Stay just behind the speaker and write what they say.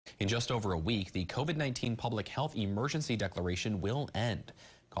In just over a week, the COVID-19 public health emergency declaration will end,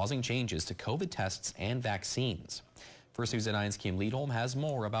 causing changes to COVID tests and vaccines. First News at 9's Kim Liedholm has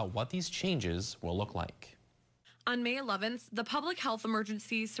more about what these changes will look like. On May 11th, the public health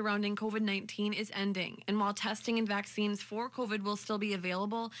emergency surrounding COVID-19 is ending, and while testing and vaccines for COVID will still be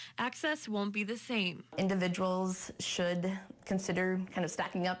available, access won't be the same. Individuals should consider kind of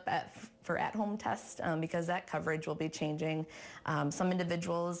stacking up for at-home tests because that coverage will be changing. Some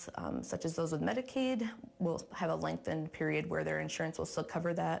individuals, such as those with Medicaid, will have a lengthened period where their insurance will still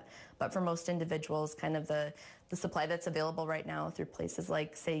cover that. But for most individuals, kind of the supply that's available right now through places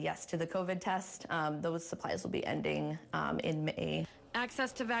like Say Yes to the COVID test, those supplies will be ending in May.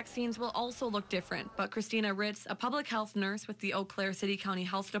 Access to vaccines will also look different, but Christina Ritz, a public health nurse with the Eau Claire City County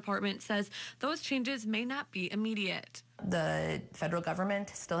Health Department, says those changes may not be immediate. The federal government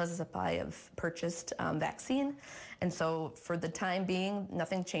still has a supply of purchased vaccine, and so for the time being,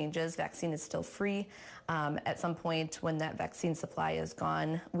 nothing changes. Vaccine is still free. At some point when that vaccine supply is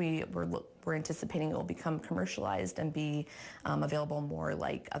gone, we're anticipating it will become commercialized and be available more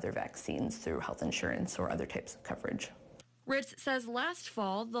like other vaccines through health insurance or other types of coverage. Ritz says last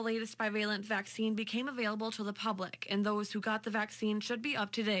fall, the latest bivalent vaccine became available to the public, and those who got the vaccine should be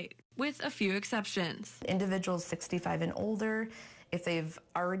up to date, with a few exceptions. Individuals 65 and older, if they've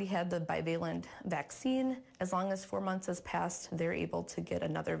already had the bivalent vaccine, as long as 4 months has passed, they're able to get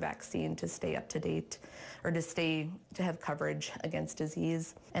another vaccine to stay up to date or to have coverage against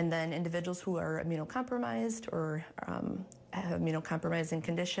disease. And then individuals who are immunocompromised or have immunocompromising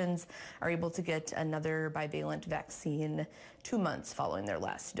conditions are able to get another bivalent vaccine 2 months following their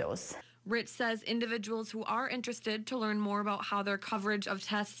last dose. Ritz says individuals who are interested to learn more about how their coverage of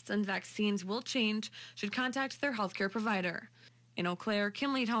tests and vaccines will change should contact their healthcare provider. In Eau Claire,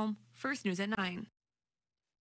 Kim Liedholm, First News at 9.